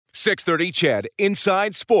630 CHED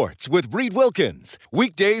Inside Sports with Reed Wilkins.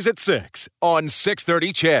 Weekdays at 6 on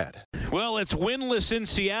 630 CHED. Well, it's winless in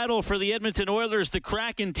Seattle for the Edmonton Oilers. The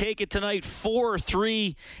Kraken take it tonight.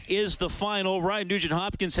 4-3 is the final. Ryan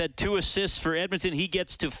Nugent-Hopkins had 2 assists for Edmonton. He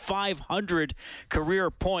gets to 500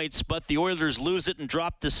 career points, but the Oilers lose it and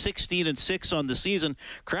drop to 16-6 on the season.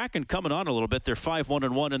 Kraken coming on a little bit. They're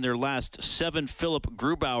 5-1-1 in their last 7. Philip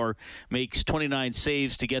Grubauer makes 29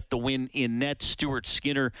 saves to get the win in net. Stuart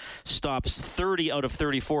Skinner stops 30 out of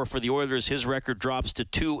 34 for the Oilers. His record drops to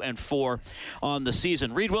 2-4 on the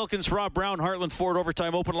season. Reed Wilkins, Rob Brown, Heartland Ford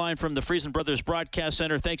Overtime Open Line from the Friesen Brothers Broadcast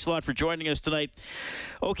Center. Thanks a lot for joining us tonight.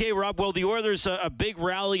 Okay, Rob, well, the Oilers, a big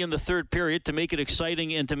rally in the third period to make it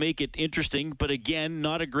exciting and to make it interesting, but again,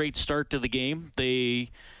 not a great start to the game. They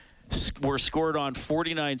were scored on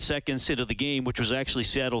 49 seconds into the game, which was actually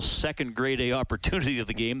Seattle's second grade A opportunity of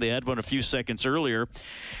the game. They had one a few seconds earlier.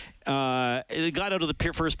 They got out of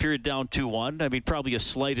the first period down 2-1. I mean, probably a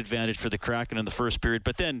slight advantage for the Kraken in the first period,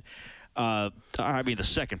 but then the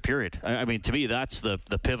second period. I mean, to me, that's the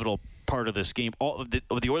pivotal part of this game.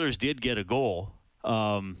 The Oilers did get a goal,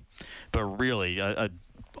 but really,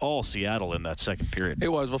 all Seattle in that second period.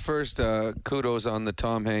 It was. Well, first, kudos on the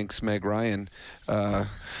Tom Hanks, Meg Ryan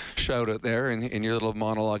shout out there in your little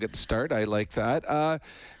monologue at the start. I like that.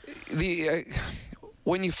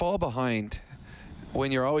 When you fall behind,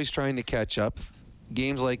 when you're always trying to catch up,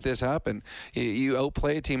 games like this happen. You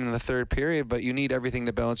outplay a team in the third period, but you need everything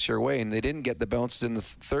to bounce your way. And they didn't get the bounces in the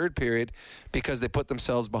third period because they put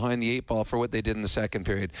themselves behind the 8 ball for what they did in the second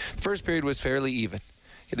period. The first period was fairly even.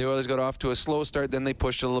 The Oilers got off to a slow start, then they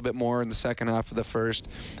pushed a little bit more in the second half of the first,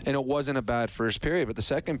 and it wasn't a bad first period. But the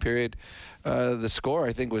second period, the score,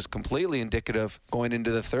 I think, was completely indicative going into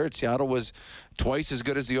the third. Seattle was twice as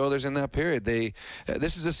good as the Oilers in that period.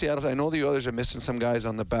 This is a Seattle. I know the Oilers are missing some guys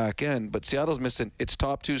on the back end, but Seattle's missing its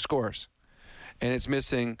top 2 scorers, and it's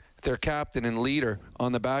missing their captain and leader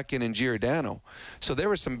on the back end in Giordano. So there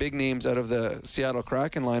were some big names out of the Seattle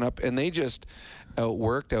Kraken lineup, and they just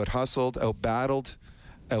outworked, out-hustled, out-battled,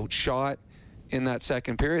 outshot in that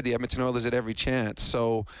second period. The Edmonton Oilers had every chance.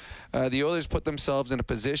 So the Oilers put themselves in a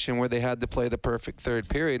position where they had to play the perfect third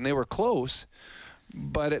period, and they were close.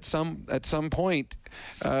 But at some point,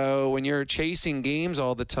 when you're chasing games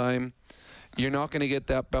all the time, you're not going to get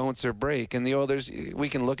that bounce or break. And the Oilers, we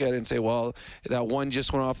can look at it and say, well, that one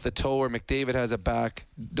just went off the toe, or McDavid has a back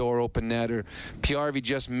door open net, or PRV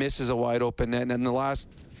just misses a wide open net. And in the last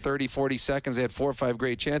 30, 40 seconds, they had 4 or 5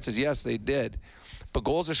 great chances. Yes, they did. But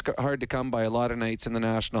goals are hard to come by a lot of nights in the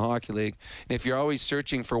National Hockey League. And if you're always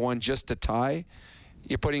searching for one just to tie,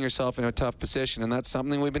 you're putting yourself in a tough position. And that's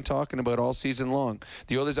something we've been talking about all season long.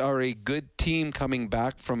 The Oilers are a good team coming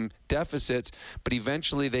back from deficits, but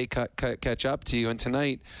eventually they catch up to you. And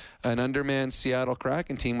tonight, an undermanned Seattle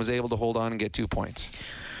Kraken team was able to hold on and get 2 points.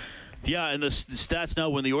 Yeah, and the stats now,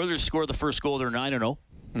 when the Oilers score the first goal, they're 9-0.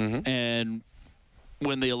 Mm-hmm. And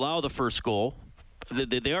when they allow the first goal,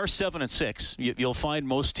 they are 7-6. You'll find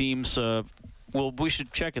most teams. We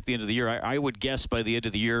should check at the end of the year. I would guess by the end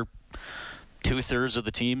of the year, 2/3 of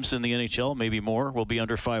the teams in the NHL, maybe more, will be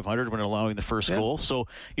under 500 when allowing the first goal. So,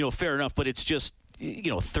 fair enough. But it's just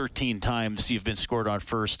 13 times you've been scored on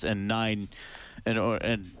first, and 9. And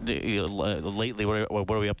lately, what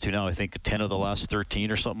are we up to now? I think 10 of the last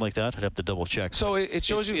 13 or something like that. I'd have to double check. So it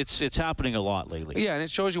shows you it's happening a lot lately. Yeah, and it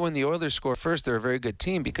shows you when the Oilers score first, they're a very good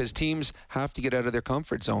team, because teams have to get out of their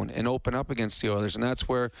comfort zone and open up against the Oilers, and that's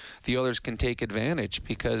where the Oilers can take advantage,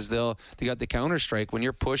 because they got the counter strike. When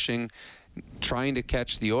you're pushing, trying to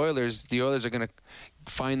catch the Oilers are going to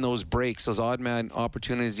find those breaks, those odd man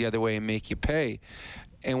opportunities the other way, and make you pay.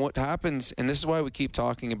 And what happens, and this is why we keep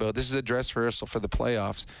talking about, this is a dress rehearsal for the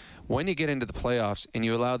playoffs. When you get into the playoffs and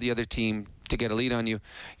you allow the other team to get a lead on you,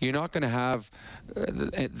 you're not going to have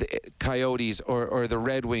the Coyotes or the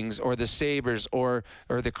Red Wings or the Sabres or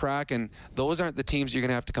the Kraken. Those aren't the teams you're going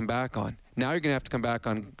to have to come back on. Now you're going to have to come back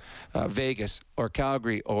on Vegas or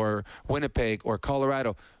Calgary or Winnipeg or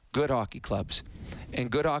Colorado. Good hockey clubs.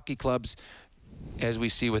 And good hockey clubs, as we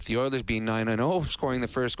see with the Oilers being 9-0, scoring the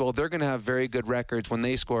first goal, they're going to have very good records when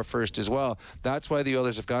they score first as well. That's why the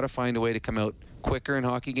Oilers have got to find a way to come out quicker in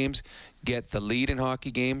hockey games, get the lead in hockey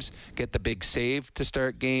games, get the big save to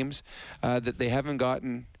start games that they haven't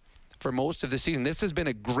gotten for most of the season. This has been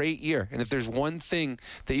a great year, and if there's one thing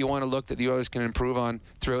that you want to look that the Oilers can improve on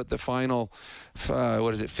throughout the final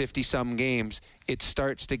 50-some games, it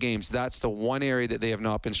starts to games. That's the one area that they have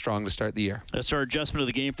not been strong to start the year. That's our adjustment of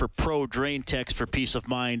the game for Pro Drain Text for peace of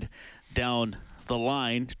mind down the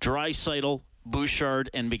line. Draisaitl Bouchard,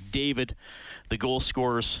 and McDavid, the goal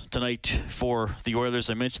scorers tonight for the Oilers.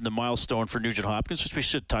 I mentioned the milestone for Nugent Hopkins, which we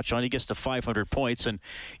should touch on. He gets to 500 points, and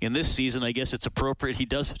in this season, I guess it's appropriate he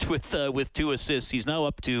does it with 2 assists. He's now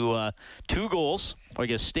up to 2 goals, or I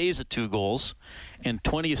guess stays at 2 goals, and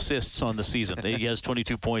 20 assists on the season. He has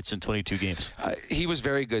 22 points in 22 games. He was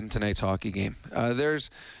very good in tonight's hockey game.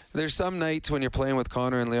 There's some nights when you're playing with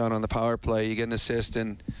Connor and Leon on the power play, you get an assist,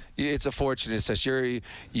 and it's a fortunate assist. You're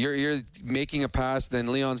making a pass, then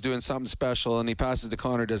Leon's doing something special, and he passes to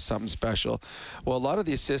Connor, does something special. Well, a lot of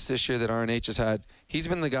the assists this year that RNH has had, he's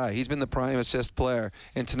been the guy. He's been the prime assist player.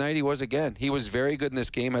 And tonight he was again. He was very good in this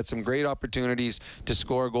game, had some great opportunities to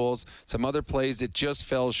score goals, some other plays that just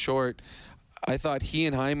fell short. I thought he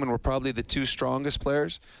and Hyman were probably the 2 strongest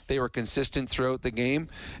players. They were consistent throughout the game.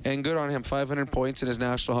 And good on him, 500 points in his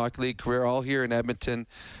National Hockey League career, all here in Edmonton.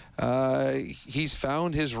 He's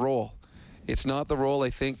found his role. It's not the role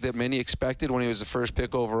I think that many expected when he was the first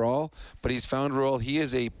pick overall, but he's found a role. He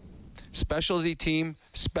is a specialty team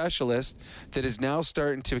specialist that is now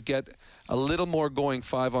starting to get a little more going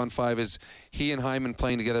 5-on-5 as he and Hyman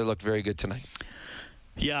playing together looked very good tonight.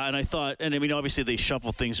 Yeah, and I thought, and I mean, obviously they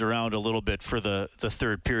shuffled things around a little bit for the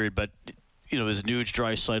third period, but you know, it was Nuge,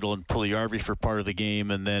 Draisaitl, and Puljujarvi for part of the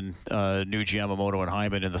game, and then Nuge, Yamamoto, and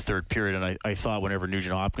Hyman in the third period. And I thought whenever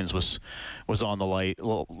Nugent Hopkins was on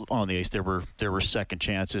the ice, there were second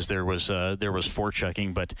chances, there was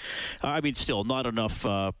forechecking, but I mean, still not enough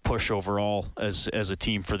push overall as a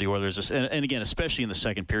team for the Oilers. And again, especially in the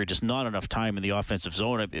second period, just not enough time in the offensive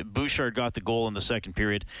zone. Bouchard got the goal in the second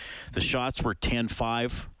period. The shots were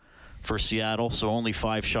 10-5 for Seattle, so only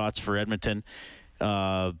 5 shots for Edmonton.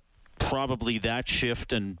 Probably that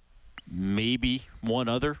shift and maybe one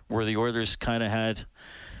other where the Oilers kind of had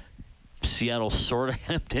Seattle sort of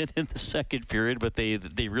hemmed in the second period, but they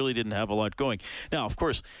really didn't have a lot going. Now, of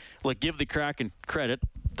course, give the Kraken credit.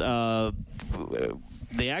 They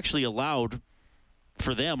actually allowing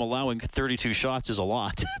 32 shots is a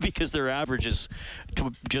lot because their average is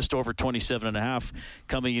just over 27.5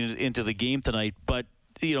 coming into the game tonight. But,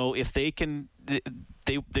 you know, if they can,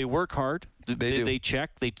 they work hard. They check.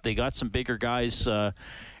 They got some bigger guys out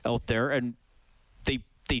there, and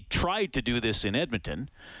they tried to do this in Edmonton,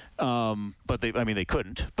 but they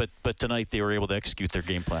couldn't. But tonight they were able to execute their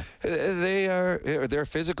game plan. They're a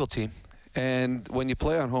physical team, and when you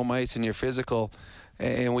play on home ice and you're physical,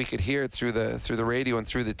 and we could hear it through the radio and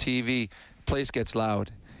through the TV, place gets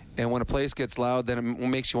loud. And when a place gets loud, then it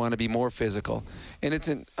makes you want to be more physical. And I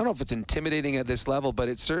don't know if it's intimidating at this level, but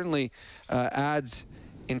it certainly adds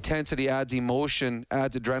intensity, adds emotion,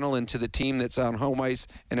 adds adrenaline to the team that's on home ice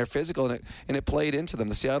and they're physical, and it played into them.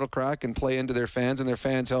 The Seattle Kraken play into their fans, and their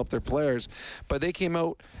fans help their players. But they came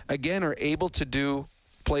out, again, are able to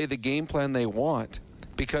play the game plan they want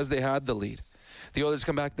because they had the lead. The Oilers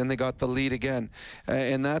come back, then they got the lead again.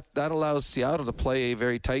 And that allows Seattle to play a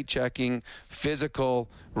very tight-checking, physical,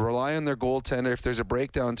 rely on their goaltender if there's a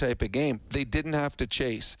breakdown type of game. They didn't have to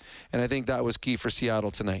chase. And I think that was key for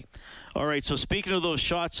Seattle tonight. All right, so speaking of those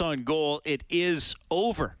shots on goal, it is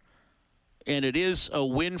over. And it is a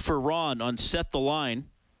win for Ron on Set the Line,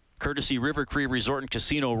 courtesy River Cree Resort and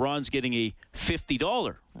Casino. Ron's getting a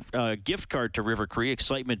 $50 gift card to River Cree.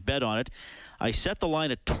 Excitement bet on it. I set the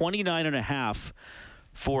line at 29.5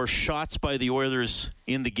 for shots by the Oilers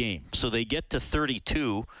in the game. So they get to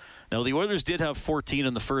 32. Now, the Oilers did have 14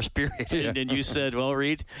 in the first period. Yeah. And you said, well,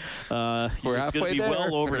 Reed, it's going to be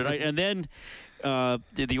well over tonight. And then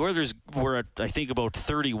the Oilers were at, I think, about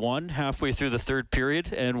 31 halfway through the third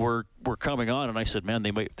period, and were coming on. And I said, man,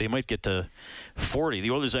 they might get to 40.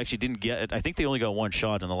 The Oilers actually didn't get it. I think they only got one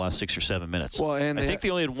shot in the last 6 or 7 minutes. Well, and I think they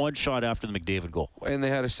only had one shot after the McDavid goal. And they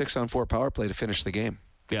had a 6-on-4 power play to finish the game.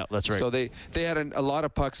 Yeah, that's right. So they had a lot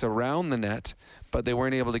of pucks around the net, but they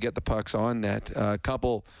weren't able to get the pucks on net. A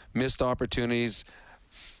couple missed opportunities,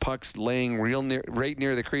 pucks laying right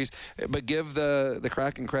near the crease. But give the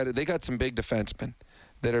Kraken credit. They got some big defensemen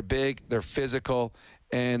that are big, they're physical,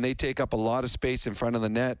 and they take up a lot of space in front of the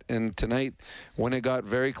net. And tonight, when it got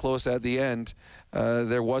very close at the end,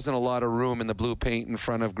 there wasn't a lot of room in the blue paint in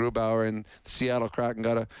front of Grubauer, and the Seattle Kraken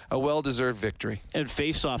got a well-deserved victory. And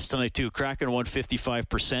face-offs tonight, too. Kraken won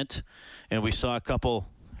 55%, and we saw a couple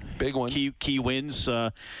big ones, key wins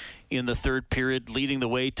in the third period. Leading the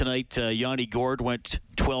way tonight, Yanni Gourde went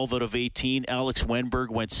 12 out of 18. Alex Wenberg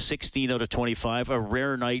went 16 out of 25. A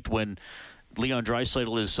rare night when Leon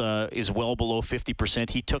Draisaitl is well below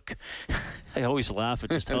 50%. He took, I always laugh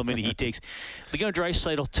at just how many he takes. Leon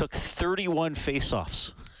Draisaitl took 31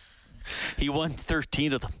 faceoffs. He won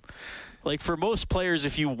 13 of them. Like, for most players,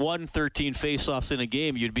 if you won 13 faceoffs in a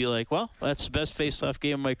game, you'd be like, well, that's the best faceoff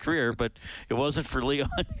game of my career. But it wasn't for Leon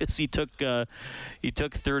because he took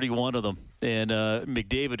 31 of them. And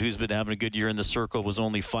McDavid, who's been having a good year in the circle, was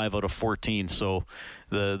only 5 out of 14. So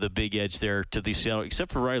the big edge there to the Seattle,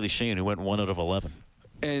 except for Riley Shane, who went 1 out of 11.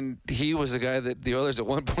 And he was a guy that the Oilers at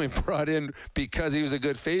one point brought in because he was a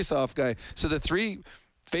good face-off guy. So the 3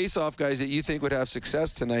 face-off guys that you think would have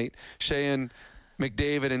success tonight, Sheahan,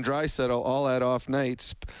 McDavid, and Draisaitl, all had off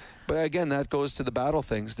nights. But again, that goes to the battle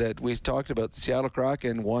things that we talked about. The Seattle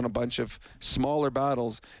Kraken won a bunch of smaller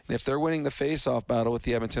battles. And if they're winning the face-off battle with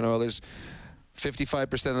the Edmonton Oilers,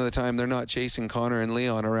 55% of the time they're not chasing Connor and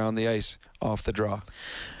Leon around the ice off the draw.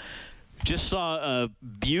 Just saw a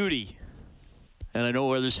beauty. And I know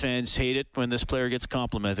Oilers fans hate it when this player gets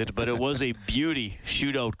complimented, but it was a beauty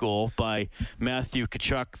shootout goal by Matthew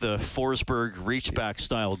Tkachuk, the Forsberg reach-back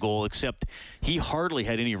style goal, except he hardly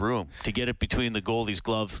had any room to get it between the goalie's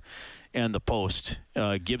glove and the post.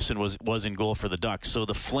 Gibson was in goal for the Ducks. So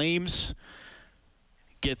the Flames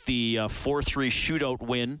get the 4-3 shootout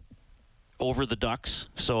win over the Ducks.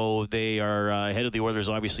 So they are ahead of the Oilers,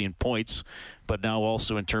 obviously, in points, but now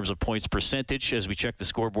also in terms of points percentage as we check the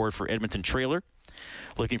scoreboard for Edmonton Trailer.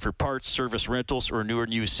 Looking for parts, service rentals, or newer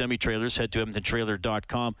new semi-trailers, head to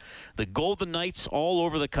EdmontonTrailer.com. The Golden Knights all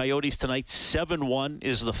over the Coyotes tonight. 7-1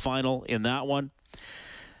 is the final in that one.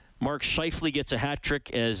 Mark Scheifele gets a hat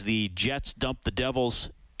trick as the Jets dump the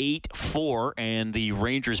Devils 8-4, and the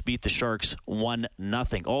Rangers beat the Sharks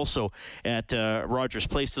 1-0. Also at Rogers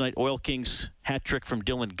Place tonight, Oil Kings hat trick from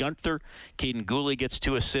Dylan Guenther. Caden Gooley gets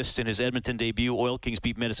 2 assists in his Edmonton debut. Oil Kings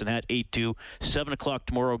beat Medicine Hat 8-2. 7 o'clock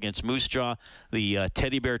tomorrow against Moose Jaw. The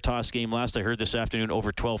Teddy Bear toss game. Last I heard this afternoon,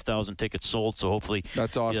 over 12,000 tickets sold, so hopefully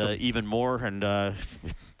that's awesome. Even more. And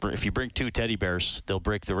if you bring 2 teddy bears, they'll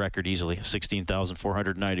break the record easily.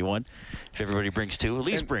 16,491. If everybody brings 2, at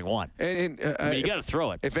least bring 1. You got to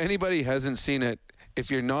throw it. If anybody hasn't seen it, if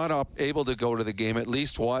you're not able to go to the game, at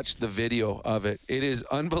least watch the video of it. It is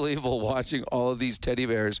unbelievable watching all of these teddy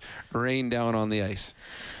bears rain down on the ice.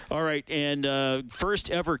 All right, and first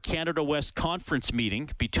ever Canada West Conference meeting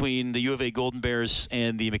between the U of A Golden Bears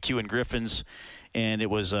and the McEwen Griffins. And it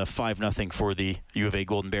was 5-0 for the U of A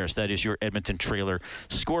Golden Bears. That is your Edmonton Trailer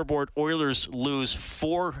scoreboard. Oilers lose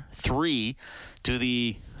 4-3 to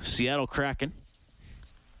the Seattle Kraken.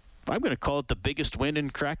 I'm going to call it the biggest win in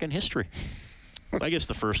Kraken history. I guess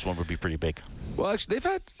the first one would be pretty big. Well, actually, they've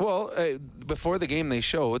had, before the game they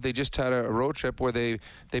just had a road trip where they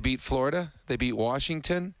beat Florida, they beat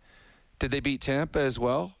Washington. Did they beat Tampa as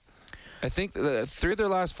well? I think 3 of their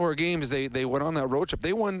last 4 games, they went on that road trip.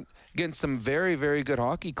 They won against some very, very good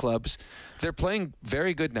hockey clubs. They're playing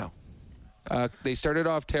very good now. They started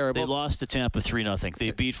off terrible. They lost to Tampa 3-0.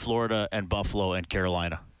 They beat Florida and Buffalo and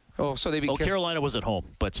Carolina. Oh, so they beat Carolina was at home,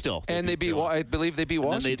 but still. They beat I believe they beat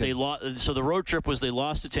Washington. So the road trip was they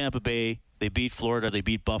lost to Tampa Bay, they beat Florida, they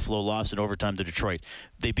beat Buffalo, lost in overtime to Detroit.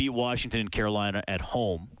 They beat Washington and Carolina at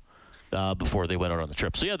home before they went out on the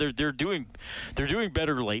trip. So yeah, they're doing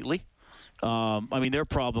better lately. Their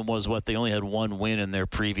problem was they only had 1 win in their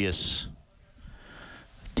previous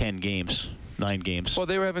 9 games. Well,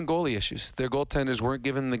 they were having goalie issues. Their goaltenders weren't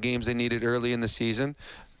given the games they needed early in the season.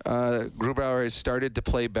 Grubauer has started to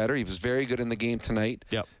play better. He was very good in the game tonight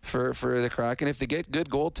for the Kraken. If they get good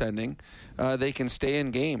goaltending, they can stay in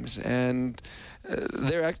games. And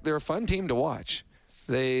they're a fun team to watch.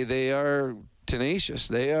 They are tenacious.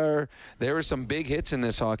 There were some big hits in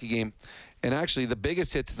this hockey game. And actually, the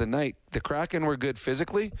biggest hits of the night, the Kraken were good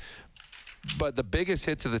physically, but the biggest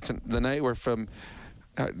hits of the night were from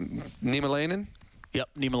Niemelainen. Yep,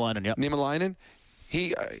 Niemelainen. Yep. Niemelainen.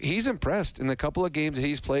 He's impressed in the couple of games that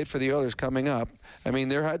he's played for the Oilers coming up.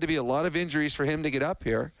 There had to be a lot of injuries for him to get up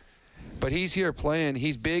here, but he's here playing.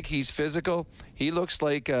 He's big. He's physical. He looks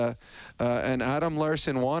like an Adam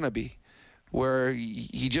Larson wannabe, where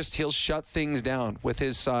he'll shut things down with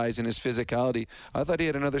his size and his physicality. I thought he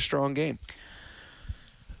had another strong game.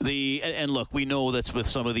 And look, we know that's with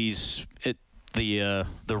some of these the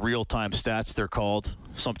real-time stats they're called.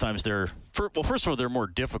 Sometimes first of all, they're more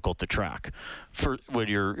difficult to track.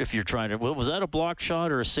 If you're trying to, was that a block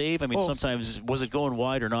shot or a save? Sometimes was it going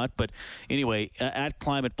wide or not? But anyway, at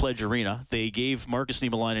Climate Pledge Arena, they gave Marcus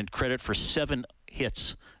Niemelainen credit for 7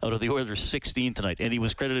 hits out of the Oilers' 16 tonight, and he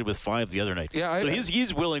was credited with 5 the other night. Yeah, so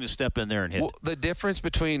he's willing to step in there and hit. Well, the difference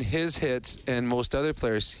between his hits and most other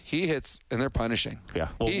players, he hits and they're punishing. Yeah,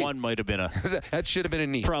 well, one might have been that should have been a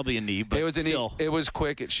knee. Probably a knee, but it was still. It was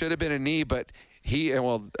quick. It should have been a knee, but I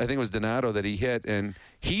think it was Donato that he hit, and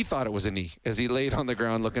he thought it was a knee as he laid on the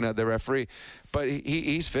ground looking at the referee. But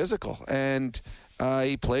he's physical, and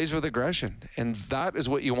he plays with aggression, and that is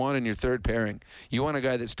what you want in your third pairing. You want a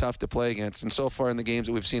guy that's tough to play against, and so far in the games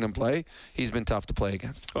that we've seen him play, he's been tough to play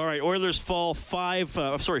against. All right, Oilers fall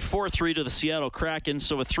 4-3 to the Seattle Kraken.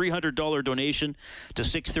 So a $300 donation to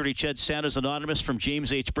 630 Ched Santa's Anonymous from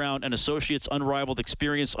James H. Brown and Associates. Unrivaled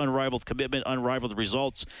experience, unrivaled commitment, unrivaled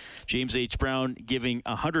results. James H. Brown giving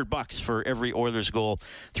 $100 for every Oilers goal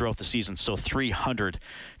throughout the season. So $300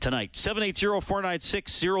 tonight.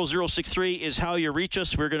 780-496-0063 is how you reach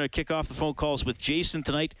us. We're going to kick off the phone calls with Jason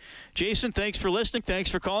tonight. Jason, thanks for listening.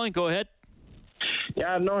 Thanks for calling. Go ahead.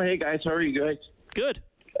 Yeah, no, hey, guys. How are you guys? Good.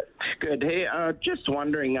 Good. Hey, just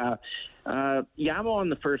wondering, Yamo on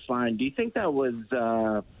the first line, do you think that was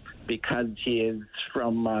because he is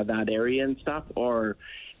from that area and stuff, or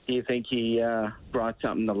do you think he brought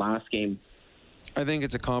something the last game? I think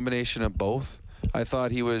it's a combination of both. I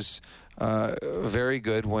thought he was very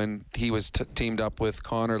good when he was teamed up with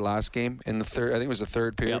Connor last game in the third. I think it was the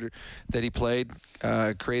third period that he played.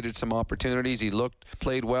 Created some opportunities. He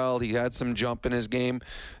played well. He had some jump in his game.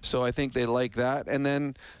 So I think they like that. And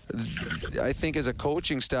then I think as a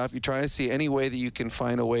coaching staff, you try to see any way that you can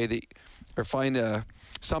find a way that, or find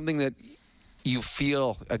something that you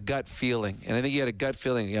feel, a gut feeling. And I think he had a gut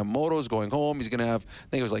feeling. Moto's going home. He's going to have, I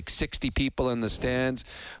think it was like 60 people in the stands.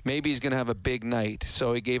 Maybe he's going to have a big night.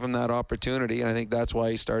 So he gave him that opportunity, and I think that's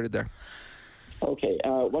why he started there. Okay.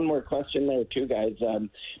 One more question there, too, guys. Do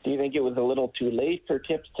you think it was a little too late for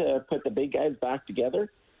Tips to put the big guys back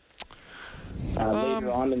together?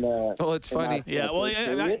 Later on in the... Oh, it's funny.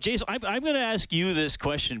 Jason, I'm going to ask you this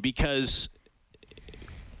question because...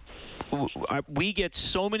 we get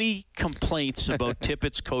so many complaints about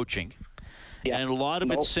Tippett's coaching, and a lot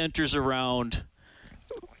of it centers around,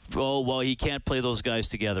 he can't play those guys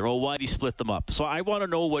together. Why'd he split them up? So I want to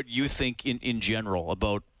know what you think in general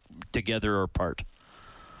about together or apart.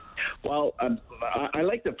 Well, I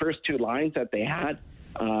like the first two lines that they had,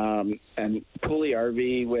 and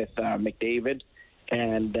Pulley-RV with McDavid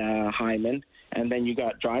and Hyman, and then you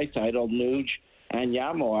got Draisaitl, Nuge, and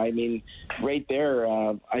Yamo. I mean, right there,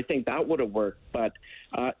 I think that would have worked. But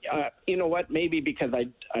you know what? Maybe because I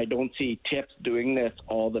don't see Tips doing this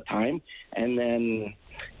all the time. And then,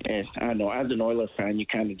 I don't know, as an Oilers fan, you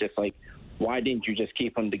kind of just like, why didn't you just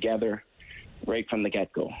keep them together right from the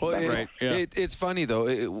get-go? Well, it's funny,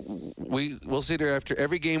 though. We'll sit here after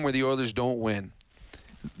every game where the Oilers don't win.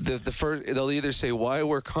 The first, they'll either say, why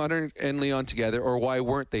were Connor and Leon together, or why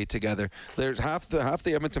weren't they together? There's half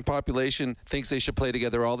the Edmonton population thinks they should play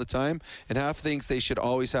together all the time, and half thinks they should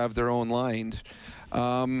always have their own line.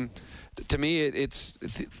 To me, it's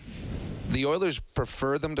the Oilers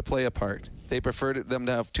prefer them to play apart. They prefer them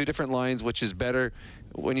to have two different lines, which is better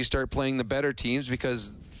when you start playing the better teams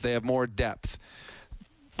because they have more depth.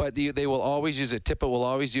 But they will always use it. Tippett will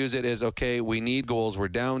always use it as, okay, we need goals. We're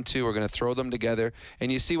down 2. We're going to throw them together.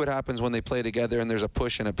 And you see what happens when they play together and there's a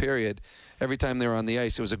push in a period. Every time they were on the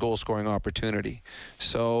ice, it was a goal-scoring opportunity.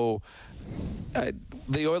 So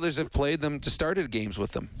the Oilers have played them to started games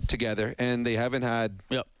with them together, and they haven't had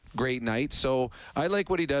great nights. So I like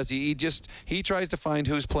what he does. He tries to find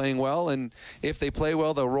who's playing well, and if they play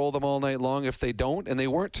well, they'll roll them all night long. If they don't, and they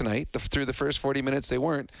weren't tonight, through the first 40 minutes they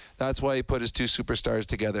weren't, that's why he put his two superstars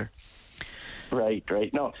together. Right.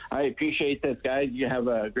 No, I appreciate this, guys. You have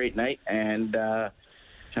a great night, and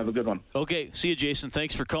have a good one. Okay, see you, Jason.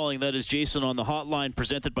 Thanks for calling. That is Jason on the hotline,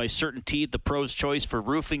 presented by CertainTeed, the pro's choice for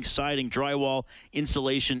roofing, siding, drywall,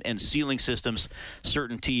 insulation, and ceiling systems.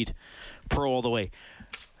 CertainTeed, pro all the way.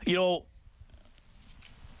 You know,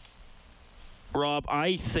 Rob,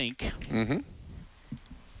 I think, and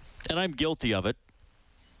I'm guilty of it,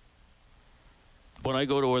 when I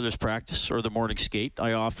go to Oilers practice or the morning skate,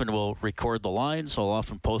 I often will record the lines. I'll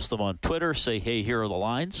often post them on Twitter, say, hey, here are the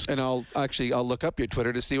lines. And I'll look up your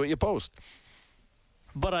Twitter to see what you post.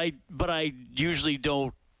 But I usually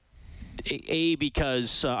don't,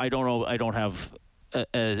 because I don't have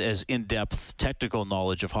as in-depth technical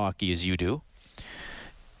knowledge of hockey as you do.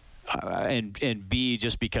 And B,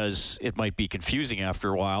 just because it might be confusing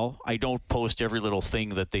after a while, I don't post every little thing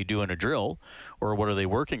that they do in a drill or what are they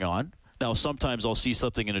working on. Now, sometimes I'll see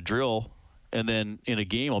something in a drill, and then in a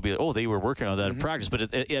game I'll be like, oh, they were working on that in practice.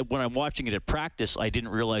 But when I'm watching it at practice, I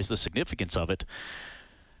didn't realize the significance of it.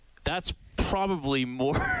 That's probably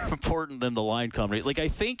more important than the line combination. Like, I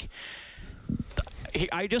think...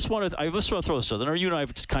 I just want to throw this out. You and I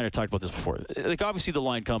have kind of talked about this before. Like, obviously, the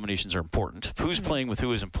line combinations are important. Who's playing with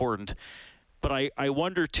who is important. But I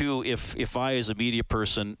wonder, too, if I, as a media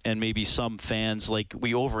person, and maybe some fans, like,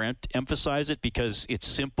 we overemphasize it because it's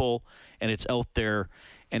simple and it's out there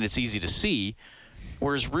and it's easy to see.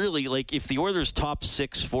 Whereas really, like, if the Oilers' top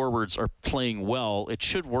 6 forwards are playing well, it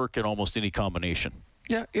should work in almost any combination.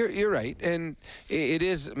 Yeah, you're right. And it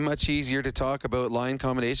is much easier to talk about line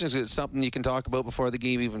combinations. It's something you can talk about before the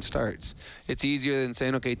game even starts. It's easier than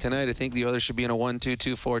saying, okay, tonight I think the Oilers should be in a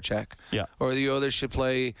 1-2-2 check. Yeah. Or the Oilers should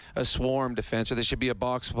play a swarm defense, or there should be a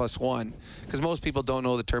box plus one. Because most people don't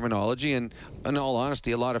know the terminology. And in all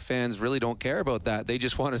honesty, a lot of fans really don't care about that. They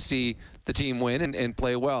just want to see the team win and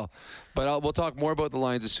play well. But we'll talk more about the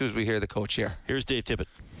lines as soon as we hear the coach here. Here's Dave Tippett.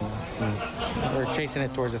 We're chasing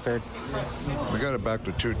it towards the third. We got it back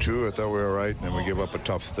to 2-2. I thought we were right, and then we give up a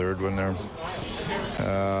tough third one there.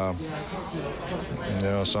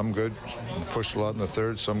 Some good. We pushed a lot in the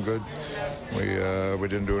third, some good. We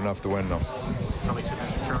didn't do enough to win, though. Probably too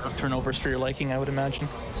many turnovers for your liking, I would imagine.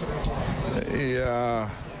 Yeah,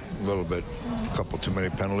 a little bit. A couple too many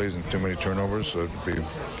penalties and too many turnovers. So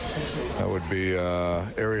that would be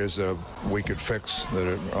areas that we could fix that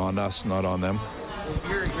are on us, not on them.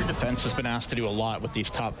 Your defense has been asked to do a lot with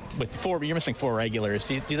four. You're missing 4 regulars.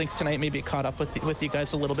 Do you think tonight maybe it caught up with you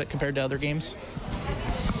guys a little bit compared to other games?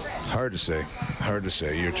 Hard to say.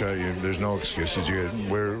 There's no excuses.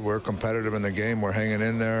 We're competitive in the game. We're hanging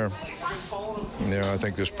in there. I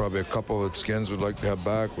think there's probably a couple that Skins would like to have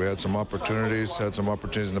back. We had some opportunities in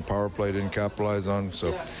the power play, didn't capitalize on.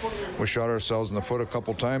 So we shot ourselves in the foot a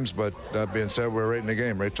couple times. But that being said, we're right in the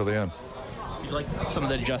game, right till the end. You like some of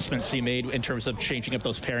the adjustments you made in terms of changing up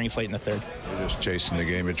those pairings late in the third? You're just chasing the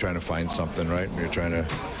game. You're trying to find something, right? And you're trying to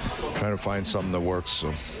find something that works.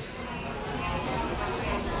 So.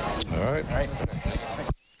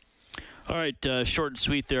 All right. Short and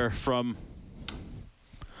sweet there from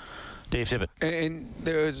Dave Tippett. And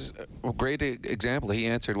there was a great example. He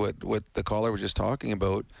answered what the caller was just talking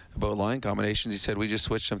about line combinations. He said, we just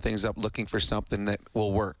switched some things up looking for something that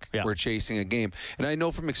will work. Yeah. We're chasing a game. And I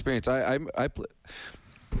know from experience,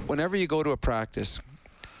 whenever you go to a practice,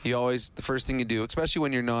 the first thing you do, especially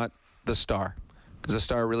when you're not the star, because the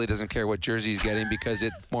star really doesn't care what jersey he's getting because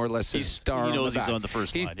it more or less says star on the back. He knows he's on the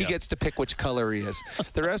first line. He gets to pick which color he is.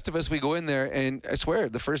 The rest of us, we go in there, and I swear,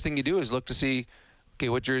 the first thing you do is look to see, okay,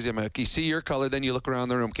 what jersey am I? Okay, you see your color, then you look around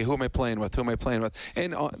the room. Okay, who am I playing with?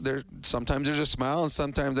 And sometimes there's a smile, and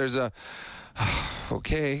sometimes there's a,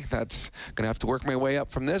 okay, that's going to have to work my way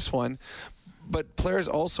up from this one. But players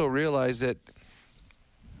also realize that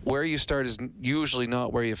where you start is usually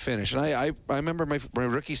not where you finish. And I remember my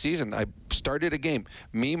rookie season, I started a game.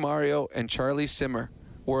 Me, Mario, and Charlie Simmer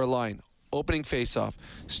were a line. Opening face-off.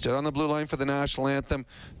 Stood on the blue line for the national anthem.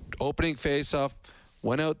 Opening face-off.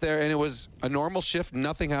 Went out there, and it was a normal shift.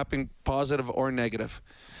 Nothing happened positive or negative.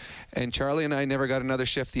 And Charlie and I never got another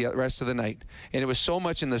shift the rest of the night. And it was so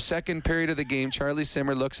much in the second period of the game, Charlie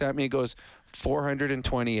Simmer looks at me and goes,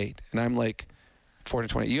 428. And I'm like,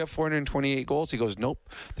 420. You have 428 goals? He goes, nope.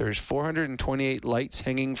 There's 428 lights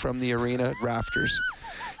hanging from the arena rafters.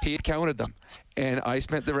 He had counted them. And I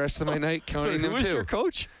spent the rest of my night counting them, too. Who was your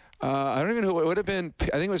coach? I don't even know who it would have been. I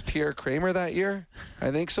think it was Pierre Kramer that year.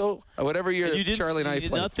 I think so. Whatever year Charlie and I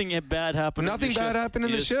played. Nothing bad happened. Nothing bad happened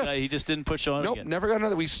in the shift. He just didn't push on. Nope, again. never got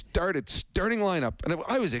another. We starting lineup, and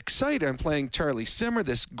I was excited. I'm playing Charlie Simmer,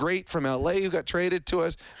 this great from LA who got traded to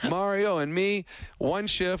us, Mario and me. One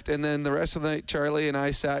shift, and then the rest of the night, Charlie and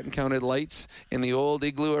I sat and counted lights in the old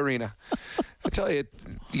Igloo Arena. I tell you,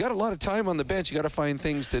 you got a lot of time on the bench. You got to find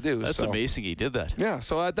things to do. That's amazing. He did that. Yeah.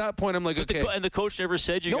 So at that point, I'm like, okay. And the coach never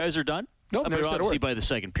said you guys are done? Nope, never said a obviously word. by the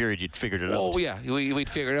second period, you'd figured it out. Oh, yeah. We'd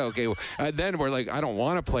figured it out. Okay. Then we're like, I don't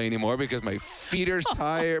want to play anymore because my feet are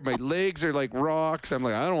tired. My legs are like rocks. I'm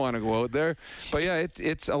like, I don't want to go out there. But, yeah,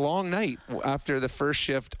 it's a long night after the first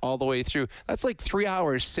shift all the way through. That's like 3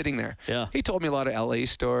 hours sitting there. Yeah. He told me a lot of L.A.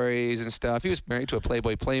 stories and stuff. He was married to a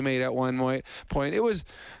Playboy Playmate at one point.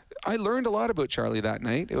 I learned a lot about Charlie that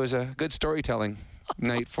night. It was a good storytelling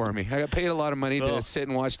night for me. I got paid a lot of money to sit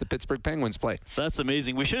and watch the Pittsburgh Penguins play. That's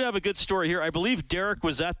amazing. We should have a good story here. I believe Derek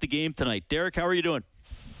was at the game tonight. Derek, how are you doing?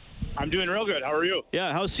 I'm doing real good. How are you?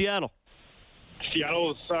 Yeah, how's Seattle?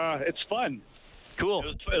 Seattle's it's fun. Cool.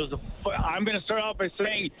 I'm going to start off by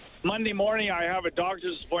saying Monday morning I have a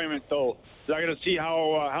doctor's appointment, though. I got to see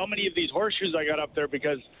how many of these horseshoes I got up there,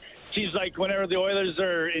 because it seems like whenever the Oilers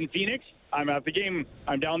are in Phoenix, I'm at the game.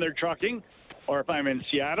 I'm down there trucking. Or if I'm in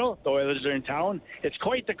Seattle, the Oilers are in town. It's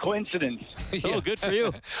quite the coincidence. Oh, good for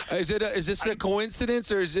you. Is this a coincidence,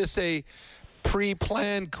 or is this a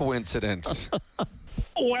pre-planned coincidence?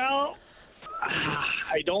 Well,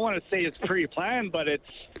 I don't want to say it's pre-planned, but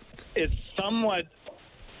it's somewhat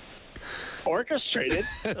Orchestrated.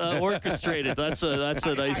 Orchestrated. That's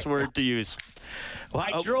a nice word to use. Wow.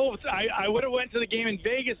 I would have went to the game in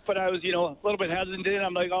Vegas, but I was, a little bit hesitant.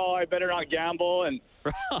 I'm like, I better not gamble. And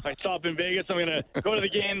if I stop in Vegas, I'm going to go to the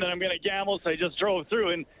game, then I'm going to gamble. So I just drove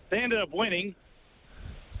through, and they ended up winning.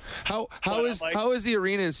 How is the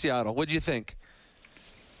arena in Seattle? What do you think?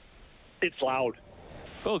 It's loud.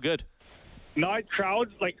 Oh, good. Not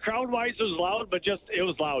crowd-wise, it was loud, but it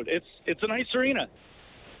was loud. It's a nice arena.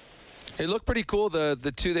 It looked pretty cool. They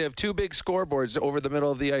have two big scoreboards over the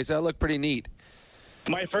middle of the ice. That looked pretty neat.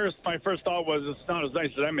 My first thought was it's not as nice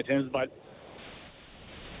as Edmonton's, but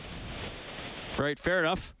right, fair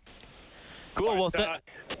enough. Cool.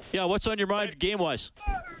 Well, what's on your mind game-wise?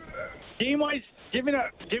 Game-wise, giving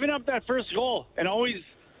up that first goal and always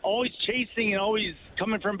chasing and always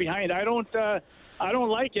coming from behind. I don't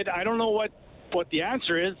like it. I don't know what the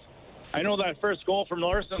answer is. I know that first goal from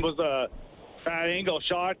Larson was a bad angle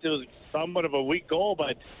shot. It was somewhat of a weak goal,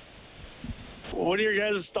 but what are your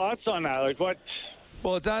guys' thoughts on that? Like what?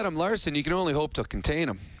 Well, it's Adam Larson. You can only hope to contain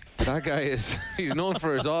him. That guy he's known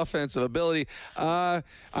for his offensive ability.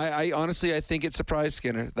 I honestly, I think it surprised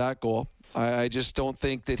Skinner, that goal. I just don't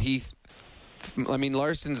think that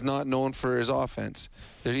Larson's not known for his offense.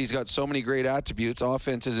 He's got so many great attributes.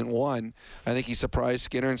 Offense isn't one. I think he surprised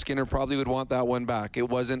Skinner, and Skinner probably would want that one back. It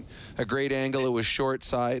wasn't a great angle. It was short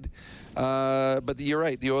side. But you're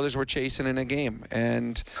right. The Oilers were chasing in a game,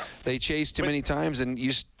 and they chased too many times, and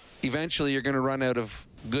eventually you're going to run out of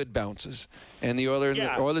good bounces. And the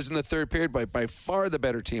Oilers in the third period, by far the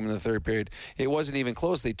better team in the third period. It wasn't even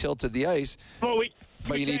close. They tilted the ice. Well,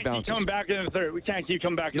 but you need bounces. Coming back in the third. We can't keep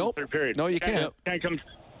coming back in the third period. No, you can't.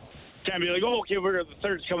 Can't be like, okay, the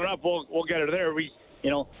third's coming up. We'll get it there. You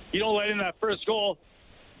don't let in that first goal.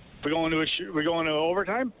 We're going to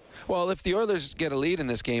overtime. Well, if the Oilers get a lead in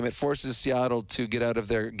this game, it forces Seattle to get out of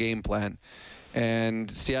their game plan. And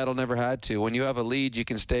Seattle never had to. When you have a lead, you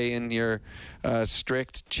can stay in your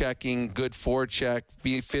strict checking, good forecheck,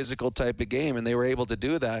 be physical type of game, and they were able to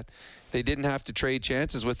do that. They didn't have to trade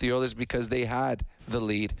chances with the Oilers because they had the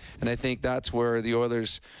lead. And I think that's where the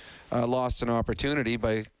Oilers lost an opportunity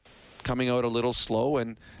by coming out a little slow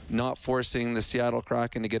and not forcing the Seattle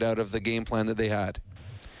Kraken to get out of the game plan that they had.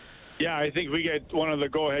 Yeah, I think we get one of the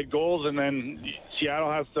go-ahead goals, and then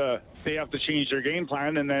Seattle have to change their game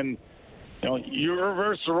plan, and then you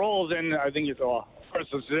reverse the roles, and I think of course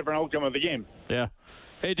it's a different outcome of the game. Yeah.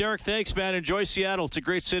 Hey, Derek, thanks, man. Enjoy Seattle. It's a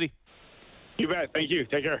great city. You bet. Thank you.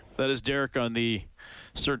 Take care. That is Derek on the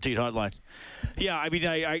Certainty Hotline. Yeah, I mean,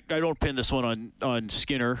 I don't pin this one on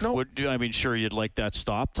Skinner. Nope. I mean, sure, you'd like that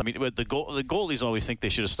stopped. I mean, but the goalies always think they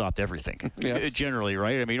should have stopped everything. Yes. Generally,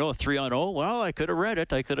 right? I mean, 3-on-0. Well, I could have read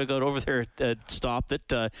it. I could have got over there and stopped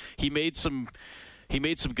it. He made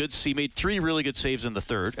three really good saves in the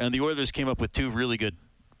third, and the Oilers came up with two really good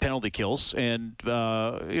penalty kills. And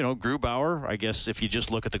Grubauer, I guess if you just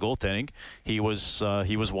look at the goaltending, he was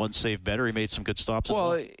one save better. He made some good stops.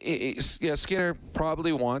 Skinner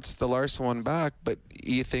probably wants the Larson one back, but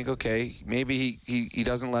you think, okay, maybe he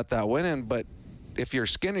doesn't let that win in. But if you're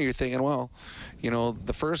Skinner, you're thinking, well,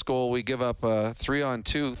 the first goal we give up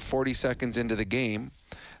 3-on-2 40 seconds into the game.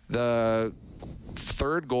 The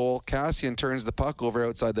third goal, Cassian turns the puck over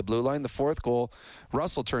outside the blue line. The fourth goal,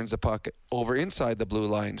 Russell turns the puck over inside the blue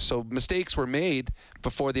line. So mistakes were made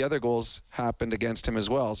before the other goals happened against him as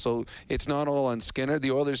well. So it's not all on Skinner.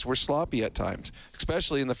 The Oilers were sloppy at times,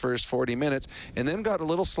 especially in the first 40 minutes, and then got a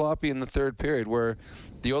little sloppy in the third period where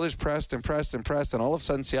the Oilers pressed, and all of a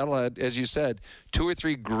sudden Seattle had, as you said, 2 or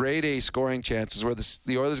 3 grade A scoring chances where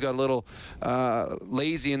the Oilers got a little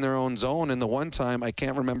lazy in their own zone. And the one time, I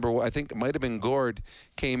can't remember, I think it might have been Gord,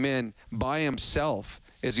 came in by himself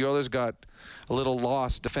as the Oilers got a little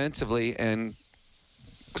lost defensively, and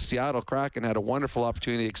Seattle Kraken had a wonderful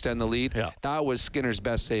opportunity to extend the lead. Yeah. That was Skinner's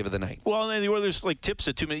best save of the night. Well, and the Oilers tips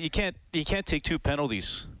at 2 minutes. You can't take 2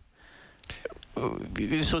 penalties. So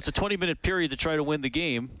it's a 20-minute period to try to win the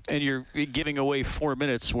game, and you're giving away 4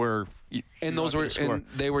 minutes where.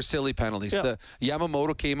 They were silly penalties. Yeah. The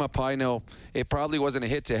Yamamoto came up high. No, it probably wasn't a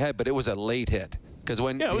hit to head, but it was a late hit because it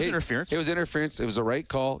was interference. It was interference. It was the right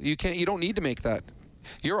call. You don't need to make that.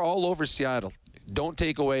 You're all over Seattle. Don't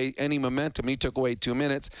take away any momentum. He took away 2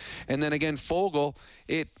 minutes, and then again, Foegele.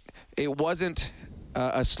 It wasn't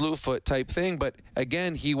a slew foot type thing, but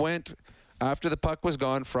again, he went after the puck was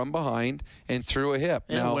gone from behind and threw a hip.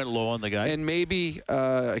 And went low on the guy. And maybe,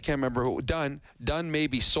 I can't remember who, Dunn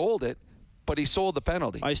maybe sold it, but he sold the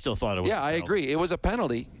penalty. I still thought it was I agree. It was a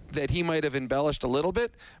penalty that he might have embellished a little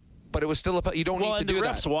bit, but it was still you don't need to do that. Well,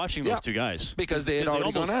 and the refs watching those two guys. Because they had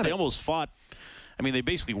already gone at it. They almost fought. I mean, they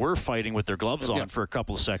basically were fighting with their gloves on for a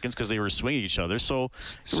couple of seconds because they were swinging each other. So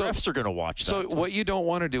refs are going to watch that. So what you don't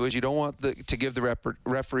want to do is you don't want to give the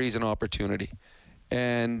referees an opportunity.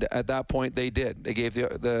 And at that point, they did. They gave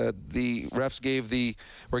the refs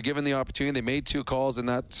were given the opportunity. They made 2 calls, and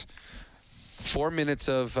that's 4 minutes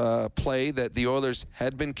of play that the Oilers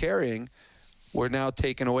had been carrying were now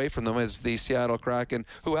taken away from them as the Seattle Kraken,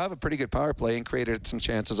 who have a pretty good power play and created some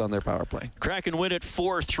chances on their power play. Kraken win at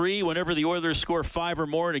 4-3. Whenever the Oilers score 5 or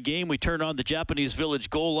more in a game, we turn on the Japanese Village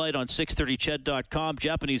goal light on 630ched.com.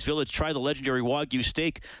 Japanese Village, try the legendary Wagyu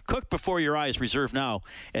steak. Cooked before your eyes. Reserve now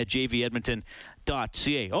at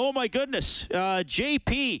jvedmonton.ca. Oh, my goodness.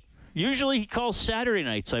 JP. Usually he calls Saturday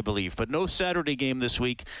nights, I believe, but no Saturday game this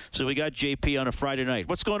week. So we got JP on a Friday night.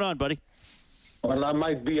 What's going on, buddy? Well, I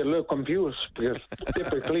might be a little confused because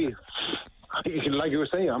typically, like you were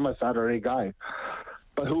saying, I'm a Saturday guy.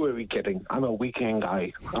 But who are we kidding? I'm a weekend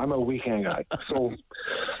guy. So,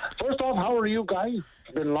 first off, how are you guys?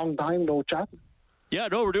 It's been a long time, no chat. Yeah,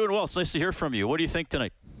 no, we're doing well. It's nice to hear from you. What do you think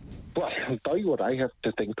tonight? Well, I'll tell you what I have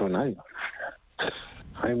to think tonight.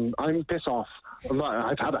 I'm pissed off.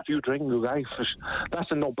 I've had a few drinks, you guys. That's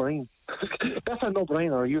a no-brainer. That's a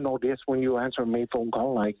no-brainer. You know this when you answer my phone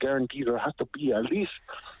call. I guarantee there has to be at least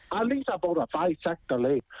about a 5-second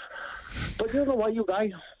delay. But you know what, you guys?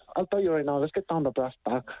 I'll tell you right now. Let's get down to brass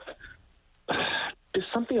tacks. There's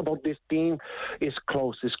something about this team. It's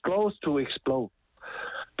close. It's close to explode.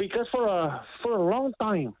 Because for a long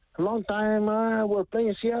time, we're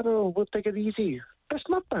playing Seattle. We'll take it easy. That's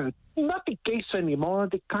not the case anymore.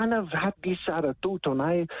 They kind of had this attitude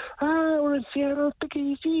tonight. We're in Seattle, take it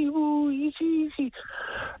easy, easy.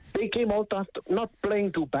 They came out not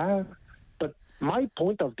playing too bad. But my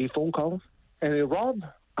point of the phone call, and Rob,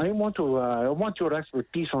 I want your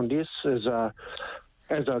expertise on this as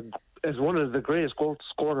one of the greatest goal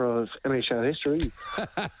scorers of NHL history.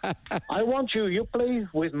 I want you play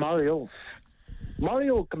with Mario.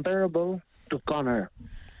 Mario comparable to Connor.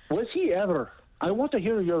 Was he ever? I want to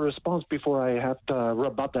hear your response before I have to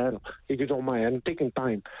rebut that, if you don't mind. I'm taking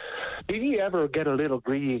time. Did he ever get a little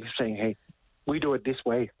greedy saying, hey, we do it this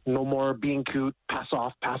way. No more being cute, pass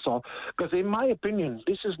off. Because in my opinion,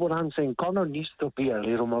 this is what I'm saying. Connor needs to be a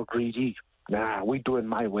little more greedy. Nah, we do it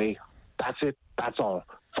my way. That's it. That's all.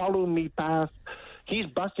 Follow me path. He's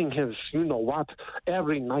busting his, you know what,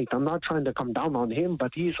 every night. I'm not trying to come down on him,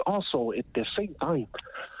 but he's also at the same time.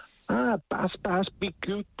 Pass, be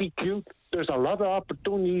cute. There's a lot of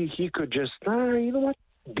opportunity. He could just, you know what?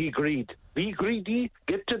 Be greedy,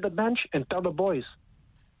 get to the bench and tell the boys,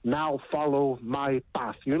 now follow my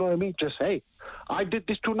path. You know what I mean? Just, hey, I did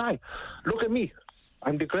this tonight. Look at me.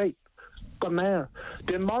 I'm the great. Come here.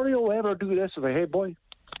 Did Mario ever do this? Like, hey, boy,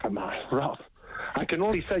 come on, Ralph. I can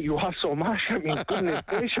only say you are so much. I mean, goodness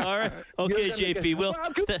gracious. All right. Okay, JP. Well,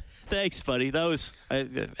 thanks, buddy. That was,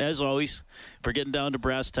 as always, we're getting down to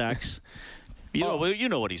brass tacks. You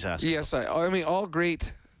know what he's asking. Yes, I mean, all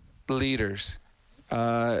great leaders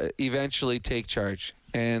eventually take charge,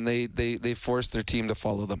 and they force their team to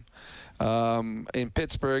follow them. In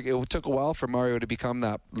Pittsburgh, it took a while for Mario to become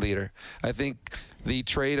that leader. I think the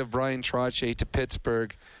trade of Brian Trottier to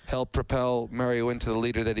Pittsburgh helped propel Mario into the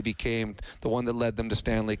leader that he became, the one that led them to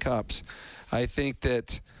Stanley Cups. I think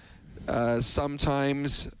that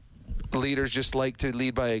sometimes leaders just like to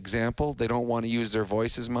lead by example. They don't want to use their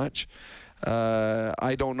voice as much.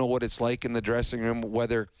 I don't know what it's like in the dressing room,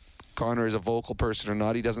 whether Connor is a vocal person or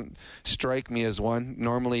not. He doesn't strike me as one.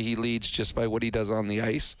 Normally he leads just by what he does on the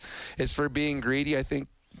ice. As for being greedy, I think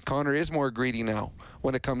Connor is more greedy now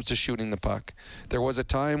when it comes to shooting the puck. There was a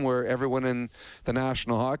time where everyone in the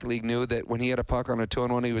National Hockey League knew that when he had a puck on a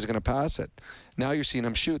 2-on-1, he was going to pass it. Now you're seeing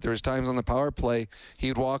him shoot. There was times on the power play he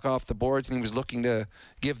would walk off the boards and he was looking to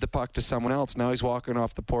give the puck to someone else. Now he's walking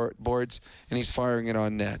off the boards and he's firing it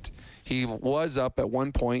on net. He was up at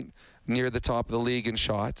one point near the top of the league in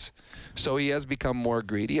shots. So he has become more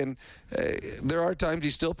greedy. And there are times he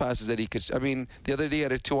still passes that he could. I mean, the other day he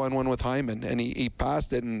had a 2-on-1 with Hyman, and he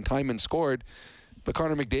passed it, and Hyman scored. But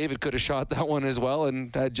Connor McDavid could have shot that one as well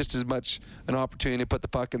and had just as much an opportunity to put the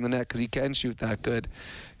puck in the net because he can shoot that good.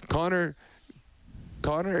 Connor,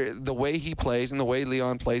 the way he plays and the way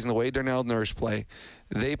Leon plays and the way Darnell Nurse play,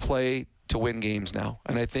 they play to win games now.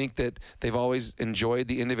 And I think that they've always enjoyed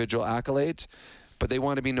the individual accolades. but they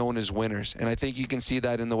want to be known as winners. And I think you can see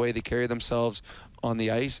that in the way they carry themselves on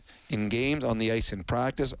the ice, in games, on the ice in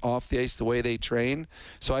practice, off the ice, the way they train.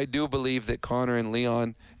 So I do believe that Connor and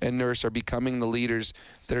Leon and Nurse are becoming the leaders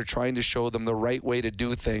that are trying to show them the right way to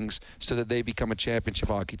do things so that they become a championship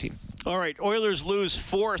hockey team. All right, Oilers lose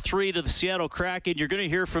 4-3 to the Seattle Kraken. You're going to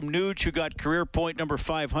hear from Nuge, who got career point number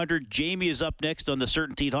 500. Jamie is up next on the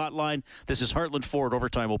Certainty Hotline. This is Heartland Ford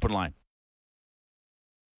Overtime Open Line.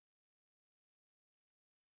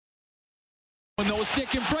 No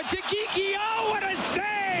stick in front to Geekie. Oh, what a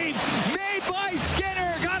save! Made by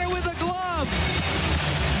Skinner. Got it with a glove.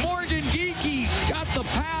 Morgan Geekie got the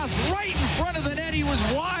pass right in front of the net. He was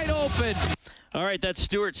wide open. All right, that's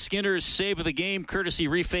Stuart Skinner's save of the game, courtesy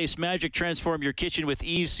Reface Magic. Transform your kitchen with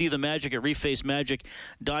ease. See the magic at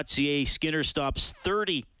refacemagic.ca. Skinner stops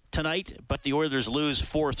 30 tonight, but the Oilers lose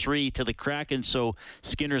 4-3 to the Kraken, so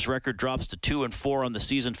Skinner's record drops to 2-4 on the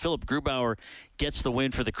season. Philip Grubauer gets the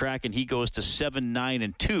win for the Kraken. He goes to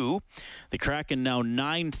 7-9-2. The Kraken now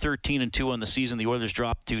 9-13-2 on the season. The Oilers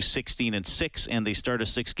drop to 16-6, and they start a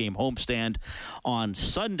 6-game homestand on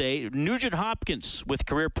Sunday. Nugent Hopkins with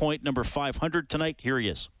career point number 500 tonight. Here he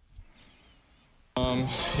is.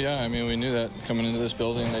 Yeah, I mean, we knew that coming into this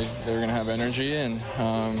building they were going to have energy, and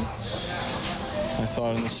I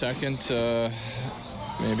thought in the second,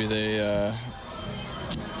 maybe they, I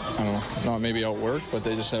don't know, not maybe outworked, but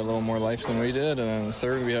they just had a little more life than we did. And then the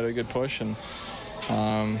third, we had a good push and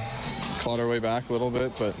clawed our way back a little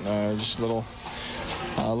bit, but just a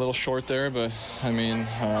little short there. But I mean,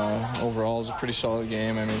 overall, it was a pretty solid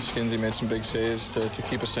game. I mean, Skinsey made some big saves to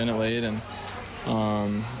keep us in it late, and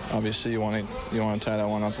obviously you want to tie that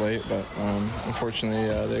one up late, but unfortunately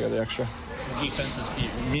they got the extra. Defense is,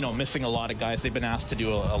 missing a lot of guys. They've been asked to do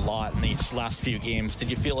a lot in these last few games. Did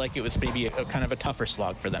you feel like it was maybe a kind of a tougher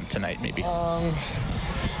slog for them tonight, maybe? I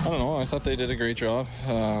don't know. I thought they did a great job.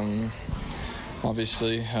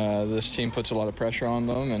 Obviously, this team puts a lot of pressure on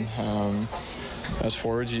them, and as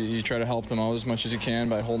forwards, you try to help them out as much as you can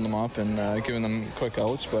by holding them up and giving them quick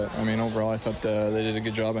outs. But, I mean, overall, I thought they did a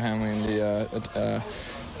good job of handling the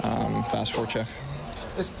fast forecheck.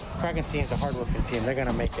 This Kraken team is a hard-working team. They're going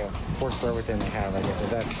to make it work for everything they have, I guess. Is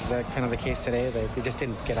that kind of the case today? They just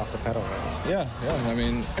didn't get off the pedal, right? Yeah. I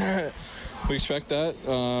mean, we expect that,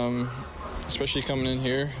 especially coming in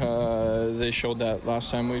here. They showed that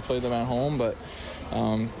last time we played them at home, but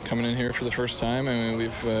coming in here for the first time, I mean,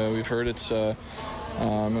 we've heard it's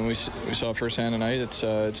and we saw it firsthand tonight.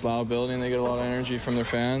 It's loud building. They get a lot of energy from their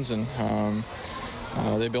fans, and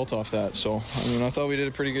they built off that. So, I mean, I thought we did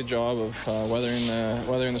a pretty good job of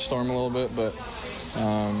weathering the storm a little bit, but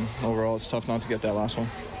overall it's tough not to get that last one.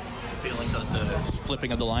 Feeling that the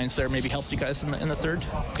flipping of the lines there maybe helped you guys in the third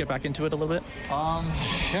get back into it a little bit?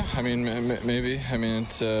 Yeah, I mean, maybe. I mean,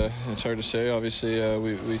 it's hard to say. Obviously,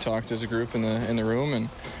 we talked as a group in the room, and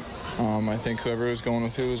I think whoever was going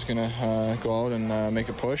with who was going to go out and make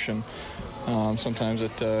a push, and sometimes you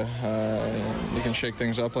can shake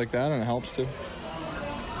things up like that, and it helps too.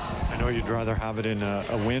 I know you'd rather have it in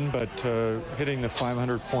a win, but hitting the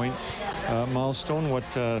 500-point milestone, what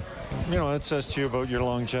that says to you about your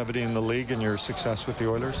longevity in the league and your success with the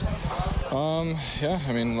Oilers? Yeah,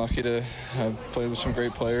 I mean, lucky to have played with some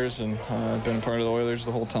great players and been a part of the Oilers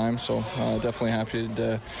the whole time. So definitely happy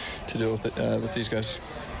to do it with these guys.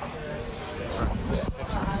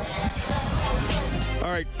 All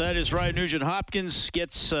right, that is Ryan Nugent-Hopkins.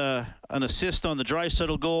 Gets an assist on the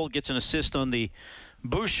Draisaitl goal, gets an assist on the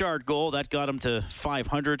Bouchard goal. That got him to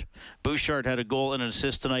 500. Bouchard had a goal and an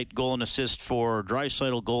assist tonight. Goal and assist for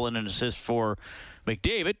Draisaitl, goal and an assist for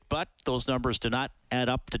McDavid, but those numbers do not add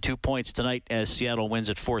up to 2 points tonight as Seattle wins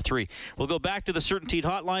at 4-3. We'll go back to the Certainty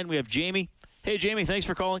Hotline. We have Jamie. Hey, Jamie, thanks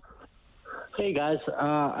for calling. Hey, guys.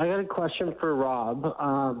 I got a question for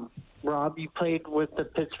Rob. Rob, you played with the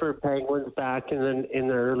Pittsburgh Penguins back in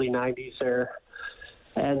the early 90s there,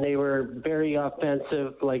 and they were very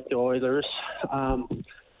offensive like the Oilers.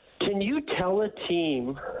 Can you tell a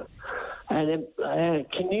team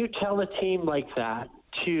like that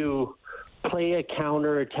to play a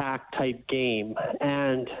counterattack type game?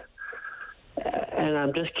 And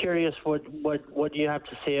I'm just curious what you have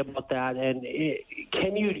to say about that. And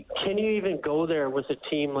can you even go there with a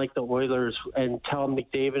team like the Oilers and tell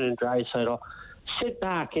McDavid and Draisaitl, sit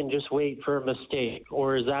back and just wait for a mistake,